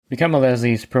Become a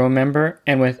Leslie's Pro member,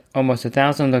 and with almost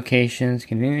 1,000 locations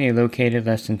conveniently located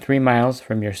less than 3 miles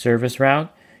from your service route,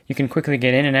 you can quickly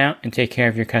get in and out and take care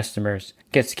of your customers.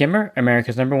 Get Skimmer,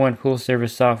 America's #1 pool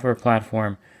service software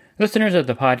platform. Listeners of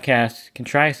the podcast can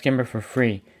try Skimmer for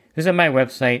free. Visit my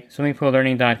website,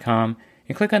 swimmingpoollearning.com,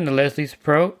 and click on the Leslie's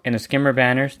Pro and the Skimmer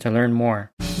banners to learn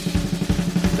more. The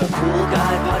Pool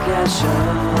Guy Podcast Show.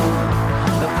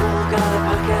 The Pool Guy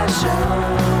Podcast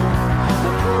Show.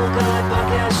 The Pool Guy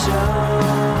Podcast Show.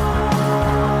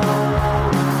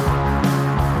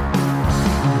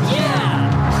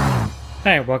 Yeah!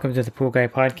 Hi, welcome to the Pool Guy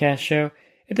Podcast Show.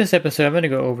 In this episode, I'm going to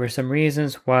go over some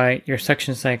reasons why your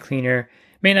suction side cleaner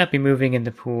may not be moving in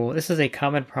the pool. This is a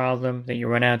common problem that you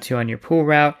run into on your pool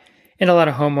route, and a lot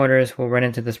of homeowners will run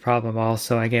into this problem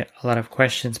also. I get a lot of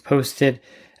questions posted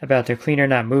about their cleaner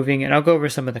not moving, and I'll go over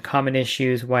some of the common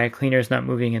issues why a cleaner is not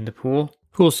moving in the pool.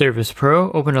 Pool Service Pro.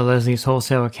 Open a Leslie's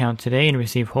wholesale account today and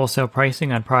receive wholesale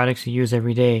pricing on products you use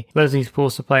every day. Leslie's Pool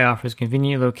Supply offers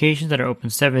convenient locations that are open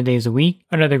 7 days a week.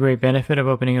 Another great benefit of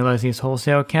opening a Leslie's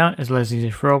wholesale account is Leslie's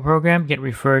referral program. Get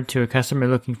referred to a customer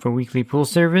looking for weekly pool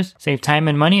service. Save time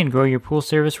and money and grow your pool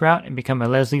service route and become a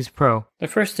Leslie's Pro. The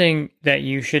first thing that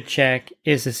you should check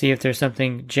is to see if there's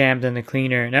something jammed in the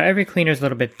cleaner. Now, every cleaner is a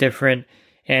little bit different,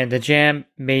 and the jam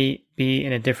may be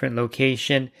in a different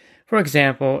location. For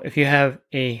example, if you have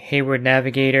a Hayward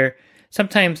Navigator,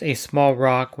 sometimes a small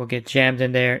rock will get jammed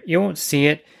in there. You won't see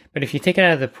it, but if you take it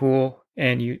out of the pool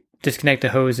and you disconnect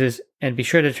the hoses, and be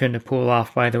sure to turn the pool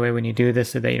off, by the way, when you do this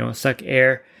so that you don't suck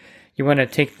air, you want to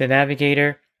take the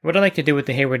Navigator. What I like to do with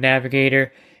the Hayward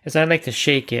Navigator is I like to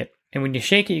shake it. And when you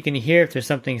shake it, you can hear if there's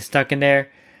something stuck in there.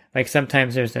 Like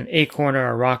sometimes there's an acorn or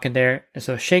a rock in there. And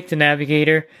so shake the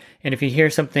Navigator, and if you hear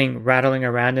something rattling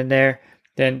around in there,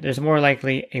 then there's more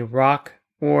likely a rock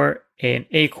or an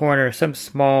acorn or some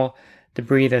small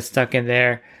debris that's stuck in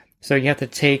there. So you have to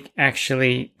take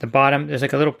actually the bottom. There's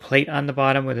like a little plate on the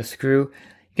bottom with a screw.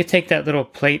 You can take that little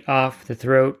plate off the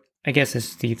throat. I guess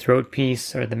it's the throat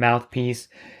piece or the mouth piece.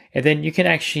 And then you can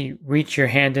actually reach your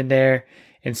hand in there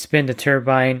and spin the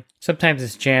turbine. Sometimes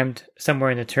it's jammed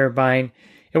somewhere in the turbine.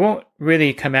 It won't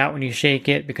really come out when you shake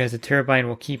it because the turbine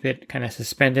will keep it kind of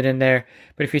suspended in there.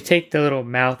 But if you take the little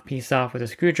mouthpiece off with a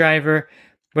screwdriver,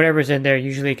 whatever's in there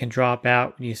usually can drop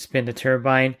out when you spin the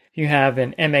turbine. If you have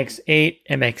an MX8,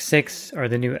 MX6, or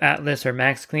the new Atlas or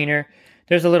Max cleaner,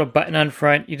 there's a little button on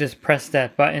front. You just press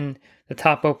that button, the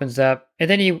top opens up, and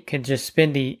then you can just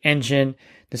spin the engine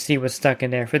to see what's stuck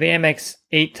in there. For the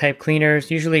MX8 type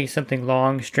cleaners, usually something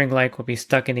long, string-like will be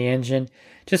stuck in the engine.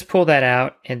 Just pull that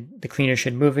out and the cleaner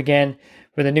should move again.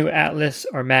 For the new Atlas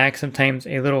or Max, sometimes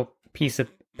a little piece of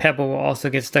pebble will also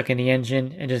get stuck in the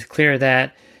engine, and just clear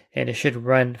that and it should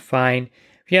run fine.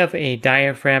 If you have a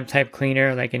diaphragm type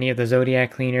cleaner like any of the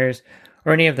Zodiac cleaners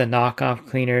or any of the knockoff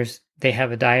cleaners, they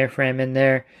have a diaphragm in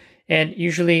there, and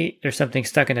usually there's something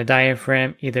stuck in the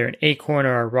diaphragm, either an acorn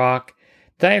or a rock.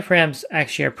 Diaphragms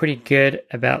actually are pretty good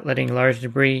about letting large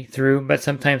debris through, but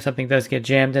sometimes something does get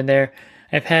jammed in there.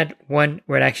 I've had one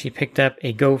where it actually picked up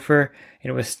a gopher and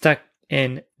it was stuck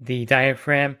in the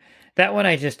diaphragm. That one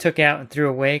I just took out and threw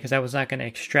away because I was not going to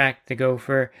extract the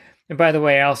gopher. And by the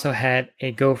way, I also had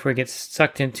a gopher get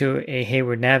sucked into a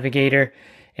Hayward Navigator,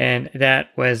 and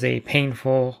that was a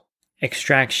painful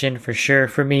extraction for sure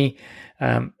for me.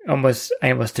 I almost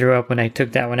threw up when I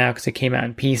took that one out because it came out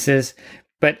in pieces.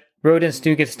 But rodents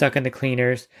do get stuck in the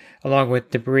cleaners along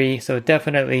with debris, so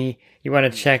definitely you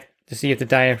want to check to see if the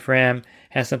diaphragm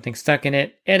has something stuck in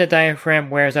it. And the diaphragm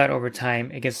wears out over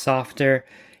time. It gets softer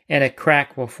and a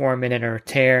crack will form in it or a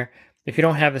tear. If you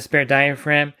don't have a spare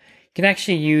diaphragm, you can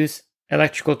actually use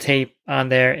electrical tape on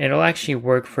there, and it'll actually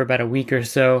work for about a week or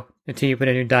so until you put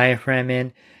a new diaphragm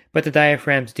in. But the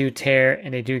diaphragms do tear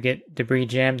and they do get debris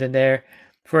jammed in there.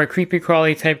 For a creepy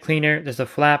crawly type cleaner, there's a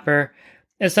flapper,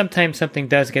 and sometimes something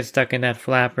does get stuck in that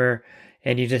flapper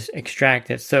and you just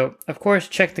extract it. So, of course,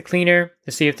 check the cleaner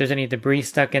to see if there's any debris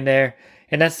stuck in there.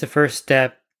 And that's the first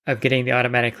step of getting the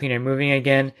automatic cleaner moving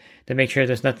again, to make sure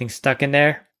there's nothing stuck in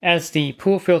there. As the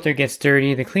pool filter gets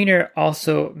dirty, the cleaner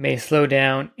also may slow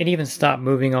down and even stop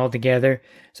moving altogether.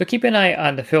 So keep an eye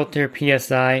on the filter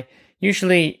PSI.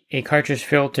 Usually a cartridge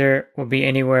filter will be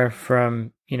anywhere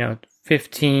from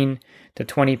 15 to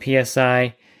 20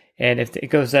 PSI. And if it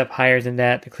goes up higher than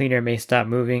that, the cleaner may stop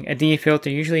moving. A DE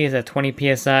filter usually is at 20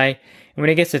 PSI. And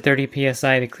when it gets to 30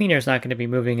 PSI, the cleaner is not going to be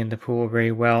moving in the pool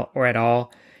very well or at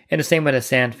all. And the same with a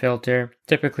sand filter.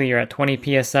 Typically you're at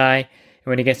 20 PSI. And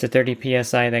when it gets to 30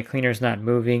 PSI, that cleaner is not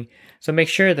moving. So make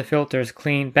sure the filter is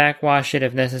clean. Backwash it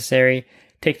if necessary.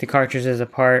 Take the cartridges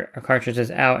apart or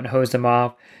cartridges out and hose them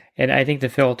off. And I think the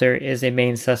filter is a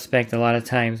main suspect a lot of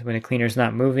times when a cleaner's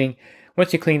not moving.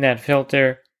 Once you clean that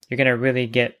filter, you're going to really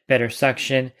get better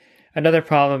suction. Another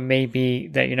problem may be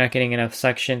that you're not getting enough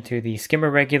suction through the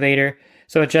skimmer regulator.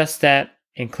 So adjust that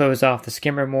and close off the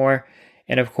skimmer more.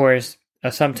 And of course,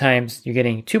 sometimes you're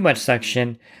getting too much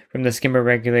suction from the skimmer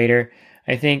regulator.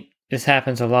 I think this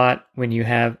happens a lot when you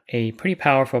have a pretty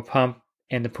powerful pump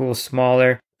and the pool's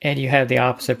smaller, and you have the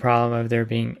opposite problem of there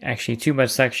being actually too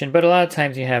much suction. But a lot of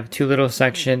times you have too little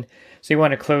suction. So you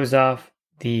want to close off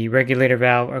the regulator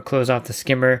valve or close off the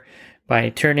skimmer by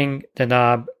turning the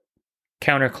knob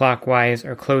counterclockwise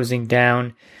or closing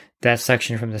down that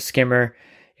suction from the skimmer.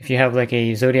 If you have like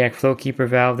a Zodiac Flow Keeper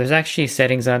valve, there's actually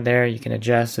settings on there you can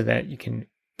adjust so that you can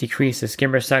decrease the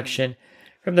skimmer suction.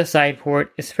 From the side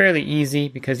port, it's fairly easy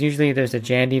because usually there's a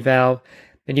Jandy valve.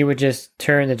 Then you would just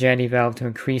turn the Jandy valve to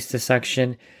increase the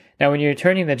suction. Now when you're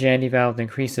turning the Jandy valve to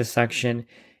increase the suction,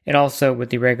 and also with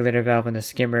the regulator valve and the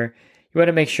skimmer, you want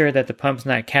to make sure that the pump's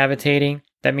not cavitating.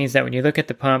 That means that when you look at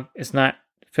the pump, it's not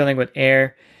filling with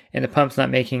air, and the pump's not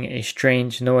making a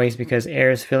strange noise because air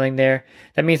is filling there.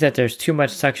 That means that there's too much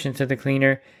suction to the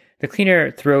cleaner. The cleaner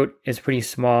throat is pretty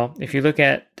small. If you look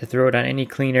at the throat on any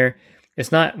cleaner,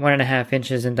 it's not 1.5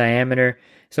 inches in diameter.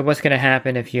 So what's going to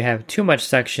happen if you have too much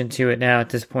suction to it now at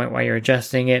this point while you're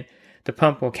adjusting it? The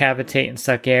pump will cavitate and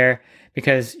suck air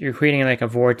because you're creating like a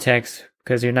vortex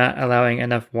because you're not allowing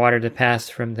enough water to pass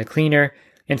from the cleaner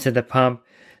into the pump.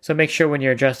 So make sure when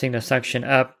you're adjusting the suction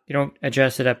up, you don't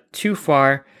adjust it up too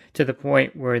far to the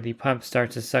point where the pump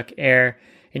starts to suck air,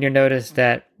 and you'll notice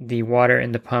that the water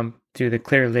in the pump through the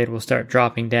clear lid will start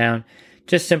dropping down.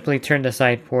 Just simply turn the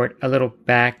side port a little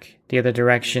back the other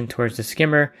direction towards the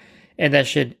skimmer, and that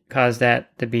should cause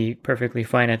that to be perfectly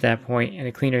fine at that point, and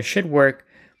the cleaner should work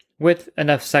with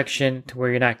enough suction to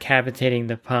where you're not cavitating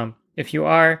the pump. If you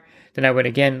are, then I would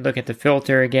again look at the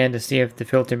filter again to see if the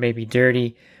filter may be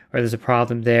dirty or there's a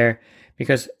problem there,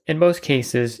 because in most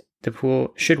cases the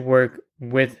pool should work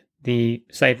with the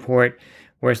side port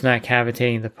where it's not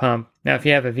cavitating the pump. Now if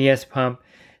you have a VS pump,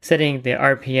 setting the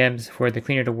RPMs for the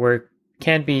cleaner to work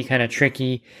can be kind of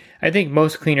tricky. I think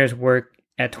most cleaners work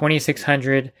at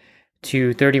 2600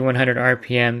 to 3100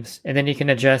 RPMs, and then you can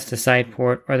adjust the side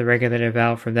port or the regulator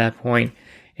valve from that point.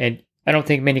 And I don't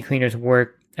think many cleaners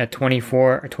work at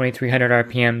 24 or 2300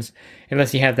 RPMs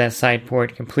unless you have that side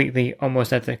port completely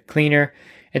almost at the cleaner.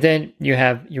 And then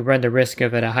you run the risk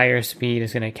of at a higher speed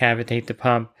is going to cavitate the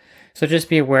pump. So just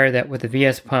be aware that with the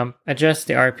VS pump, adjust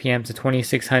the RPM to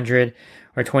 2600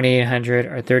 or 2800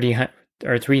 or 30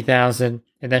 or 3000,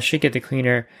 and that should get the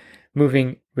cleaner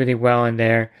moving really well in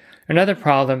there. Another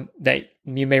problem that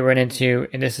you may run into,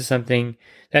 and this is something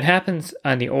that happens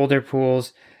on the older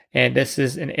pools, and this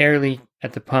is an air leak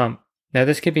at the pump. Now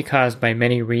this could be caused by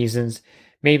many reasons.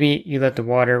 Maybe you let the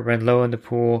water run low in the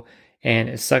pool and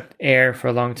it sucked air for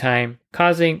a long time,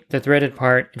 causing the threaded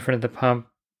part in front of the pump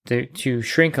to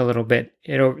shrink a little bit.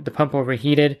 The pump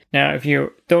overheated. Now, if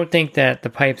you don't think that the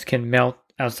pipes can melt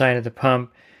outside of the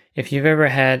pump, if you've ever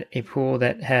had a pool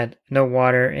that had no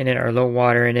water in it or low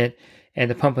water in it, and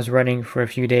the pump was running for a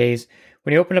few days,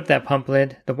 when you open up that pump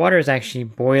lid, the water is actually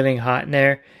boiling hot in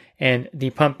there, and the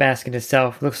pump basket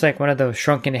itself looks like one of those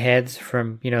shrunken heads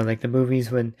from, like the movies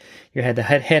when you had the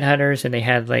headhunters and they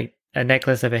had like a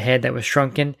necklace of a head that was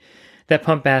shrunken. That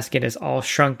pump basket is all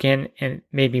shrunken and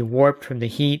maybe warped from the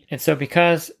heat. And so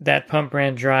because that pump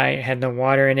ran dry, it had no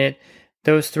water in it,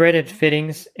 those threaded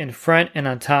fittings in front and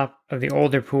on top of the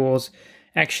older pools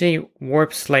actually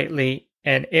warp slightly,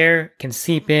 and air can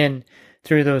seep in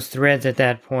through those threads at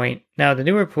that point. Now, the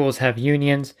newer pools have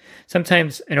unions.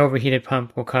 Sometimes an overheated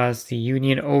pump will cause the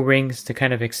union O-rings to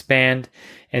kind of expand,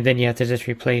 and then you have to just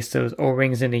replace those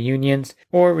O-rings in the unions,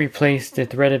 or replace the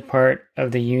threaded part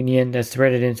of the union that's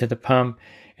threaded into the pump,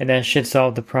 and that should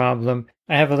solve the problem.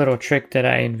 I have a little trick that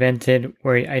I invented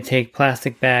where I take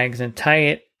plastic bags and tie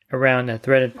it around the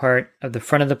threaded part of the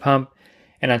front of the pump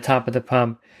and on top of the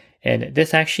pump, and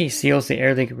this actually seals the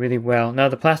air leak really well. Now,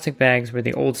 the plastic bags were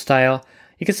the old style.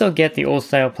 You can still get the old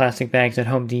style plastic bags at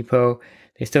Home Depot.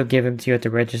 They still give them to you at the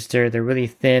register. They're really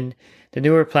thin. The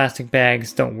newer plastic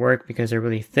bags don't work because they're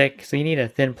really thick, so you need a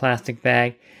thin plastic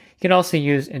bag. You can also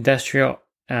use industrial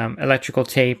electrical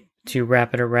tape to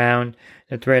wrap it around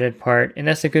the threaded part, and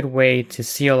that's a good way to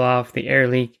seal off the air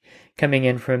leak coming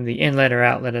in from the inlet or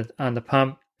outlet on the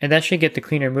pump, and that should get the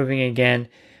cleaner moving again.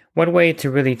 One way to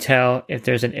really tell if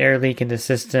there's an air leak in the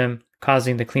system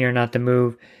causing the cleaner not to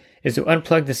move is to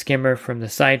unplug the skimmer from the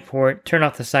side port, turn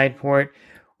off the side port,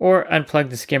 or unplug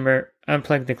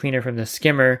the cleaner from the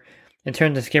skimmer, and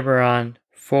turn the skimmer on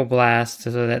full blast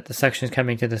so that the suction is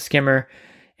coming to the skimmer.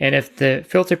 And if the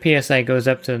filter PSI goes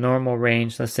up to the normal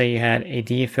range, let's say you had a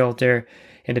D filter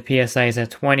and the PSI is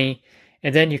at 20,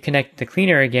 and then you connect the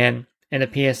cleaner again and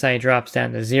the PSI drops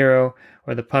down to 0,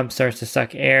 or the pump starts to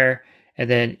suck air, and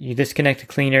then you disconnect the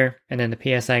cleaner and then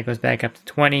the PSI goes back up to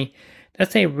 20,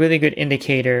 that's a really good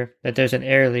indicator that there's an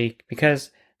air leak,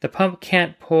 because the pump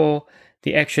can't pull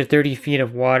the extra 30 feet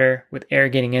of water with air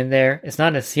getting in there. It's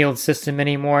not a sealed system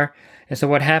anymore. And so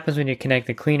what happens when you connect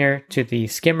the cleaner to the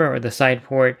skimmer or the side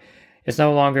port, it's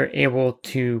no longer able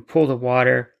to pull the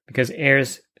water because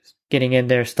air's getting in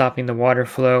there, stopping the water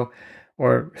flow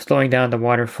or slowing down the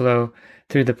water flow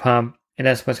through the pump. And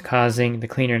that's what's causing the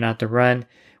cleaner not to run.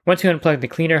 Once you unplug the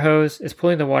cleaner hose, it's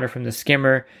pulling the water from the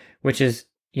skimmer, which is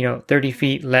 30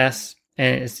 feet less,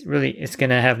 and it's going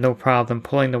to have no problem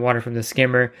pulling the water from the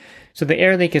skimmer. So the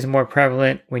air leak is more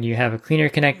prevalent when you have a cleaner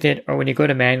connected, or when you go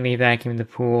to manually vacuum the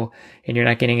pool and you're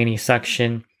not getting any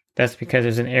suction. That's because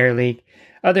there's an air leak.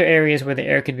 Other areas where the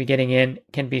air could be getting in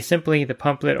can be simply the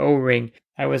pump lid O-ring.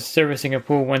 I was servicing a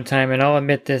pool one time, and I'll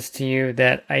admit this to you,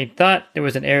 that I thought there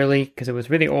was an air leak because it was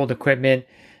really old equipment.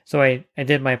 So I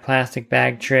did my plastic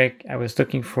bag trick. I was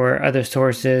looking for other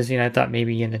sources. I thought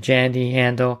maybe in the Jandy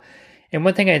handle. And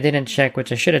one thing I didn't check,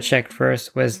 which I should have checked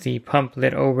first, was the pump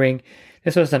lid O-ring.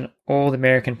 This was an old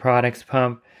American Products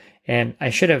pump, and I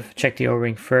should have checked the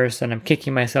O-ring first, and I'm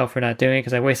kicking myself for not doing it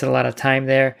because I wasted a lot of time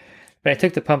there. But I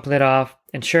took the pump lid off,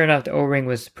 and sure enough, the O-ring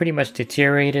was pretty much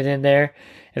deteriorated in there.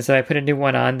 And so I put a new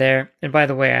one on there. And by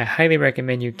the way, I highly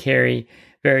recommend you carry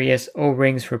various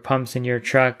O-rings for pumps in your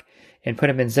truck and put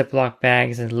them in Ziploc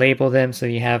bags and label them, so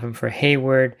you have them for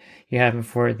Hayward, you have them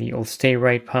for the old Stay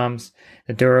Right pumps,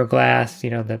 the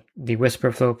Duraglass, the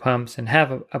Whisper Flow pumps, and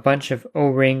have a bunch of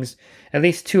O-rings, at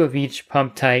least 2 of each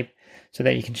pump type, so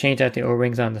that you can change out the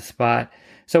O-rings on the spot.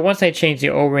 So once I changed the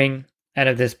O-ring out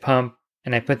of this pump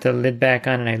and I put the lid back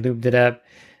on and I lubed it up,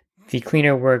 the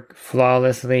cleaner worked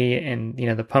flawlessly, and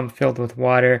the pump filled with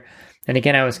water. And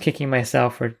again, I was kicking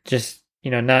myself for just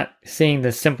not seeing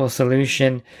the simple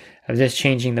solution of just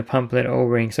changing the pump lid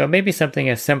O-ring. So maybe something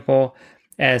as simple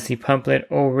as the pump lid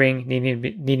O-ring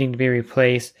needing to be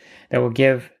replaced that will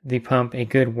give the pump a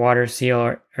good water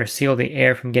seal, or seal the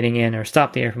air from getting in, or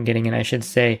stop the air from getting in, I should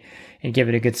say, and give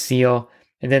it a good seal.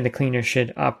 And then the cleaner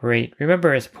should operate.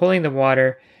 Remember, it's pulling the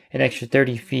water an extra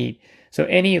 30 feet. So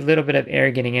any little bit of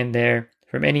air getting in there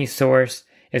from any source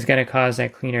is going to cause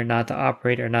that cleaner not to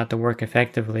operate or not to work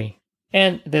effectively.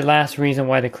 And the last reason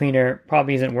why the cleaner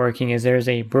probably isn't working is there's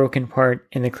a broken part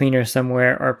in the cleaner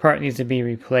somewhere, or a part needs to be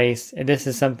replaced. And this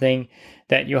is something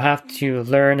that you'll have to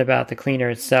learn about the cleaner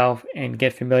itself and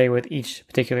get familiar with each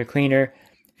particular cleaner.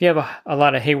 If you have a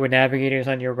lot of Hayward Navigators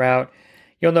on your route,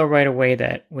 you'll know right away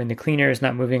that when the cleaner is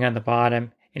not moving on the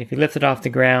bottom, and if you lift it off the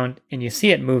ground and you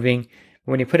see it moving,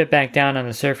 when you put it back down on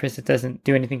the surface, it doesn't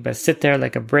do anything but sit there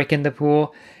like a brick in the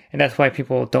pool. And that's why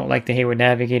people don't like the Hayward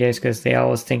Navigators, because they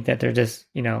always think that they're just,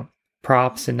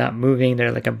 props and not moving.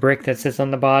 They're like a brick that sits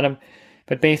on the bottom.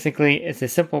 But basically, it's a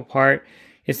simple part.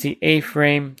 It's the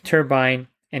A-frame turbine,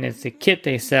 and it's the kit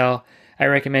they sell. I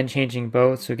recommend changing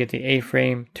both. So get the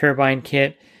A-frame turbine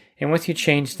kit. And once you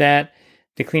change that,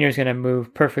 the cleaner is going to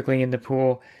move perfectly in the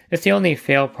pool. It's the only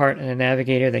fail part in the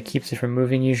Navigator that keeps it from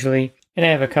moving usually. And I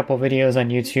have a couple videos on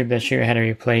YouTube that show you how to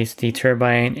replace the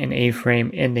turbine and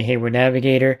A-frame in the Hayward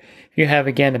Navigator. If you have,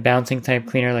 again, a bouncing type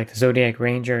cleaner like the Zodiac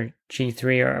Ranger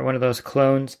G3 or one of those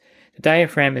clones, the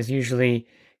diaphragm is usually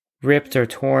ripped or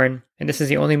torn. And this is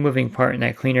the only moving part in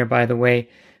that cleaner, by the way.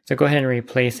 So go ahead and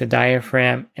replace the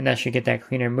diaphragm, and that should get that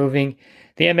cleaner moving.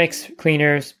 The MX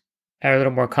cleaners are a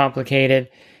little more complicated.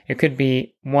 It could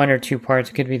be 1 or 2 parts.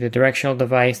 It could be the directional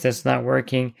device that's not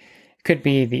working. It could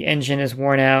be the engine is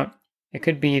worn out. It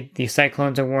could be the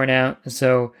cyclones are worn out,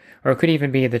 or it could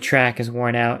even be the track is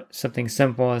worn out. Something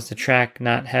simple as the track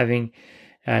not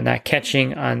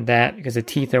catching on that because the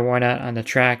teeth are worn out on the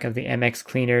track of the MX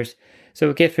cleaners.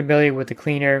 So get familiar with the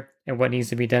cleaner and what needs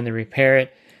to be done to repair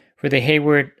it. For the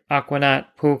Hayward Aquanaut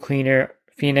Pool Cleaner,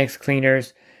 Phoenix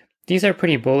cleaners, these are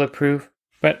pretty bulletproof.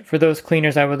 But for those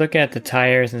cleaners, I would look at the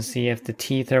tires and see if the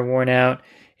teeth are worn out.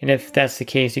 And if that's the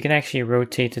case, you can actually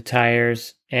rotate the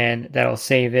tires and that'll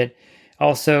save it.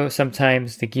 Also,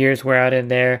 sometimes the gears wear out in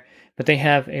there, but they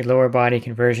have a lower body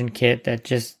conversion kit that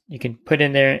just you can put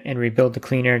in there and rebuild the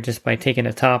cleaner just by taking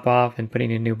the top off and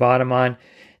putting a new bottom on.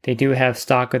 They do have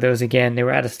stock of those again. They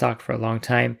were out of stock for a long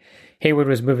time. Hayward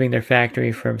was moving their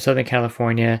factory from Southern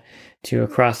California to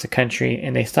across the country,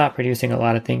 and they stopped producing a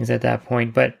lot of things at that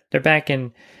point, but they're back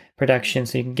in production,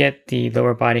 so you can get the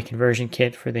lower body conversion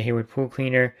kit for the Hayward Pool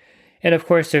Cleaner. And of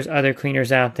course, there's other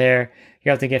cleaners out there.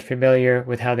 You have to get familiar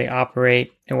with how they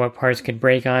operate and what parts could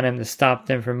break on them to stop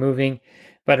them from moving.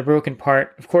 But a broken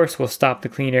part, of course, will stop the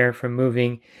cleaner from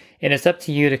moving. And it's up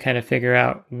to you to kind of figure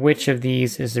out which of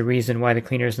these is the reason why the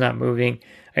cleaner is not moving.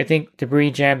 I think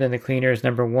debris jammed in the cleaner is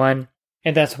number one.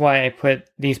 And that's why I put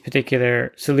these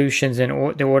particular solutions in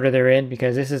the order they're in,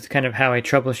 because this is kind of how I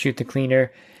troubleshoot the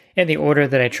cleaner and the order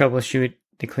that I troubleshoot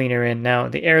the cleaner in. Now,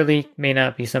 the air leak may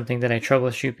not be something that I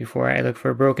troubleshoot before I look for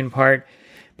a broken part,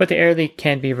 but the air leak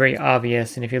can be very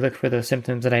obvious. And if you look for those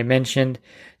symptoms that I mentioned,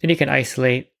 then you can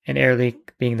isolate an air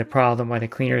leak being the problem why the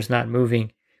cleaner is not moving.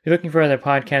 If you're looking for other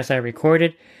podcasts I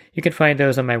recorded, you can find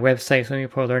those on my website,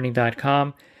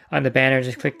 swimmingpoollearning.com. On the banner,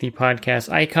 just click the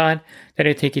podcast icon.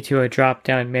 That'll take you to a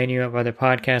drop-down menu of other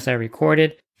podcasts I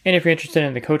recorded. And if you're interested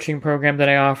in the coaching program that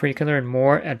I offer, you can learn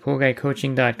more at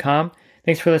poolguycoaching.com.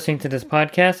 Thanks for listening to this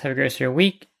podcast. Have a great rest of your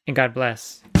week, and God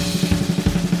bless.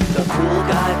 The Pool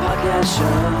Guy Podcast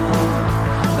Show.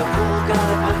 The Pool Guy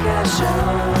Podcast Show.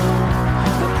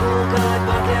 The Pool Guy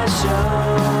Podcast Show.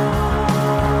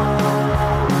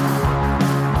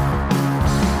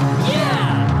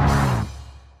 Yeah!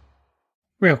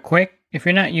 Real quick, if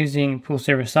you're not using pool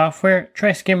service software,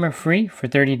 try Skimmer free for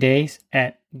 30 days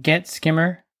at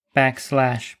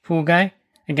getskimmer.com/poolguy.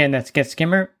 Again, that's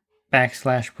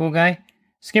getskimmer.com/poolguy.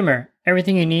 Skimmer,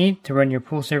 everything you need to run your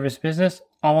pool service business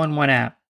all in one app.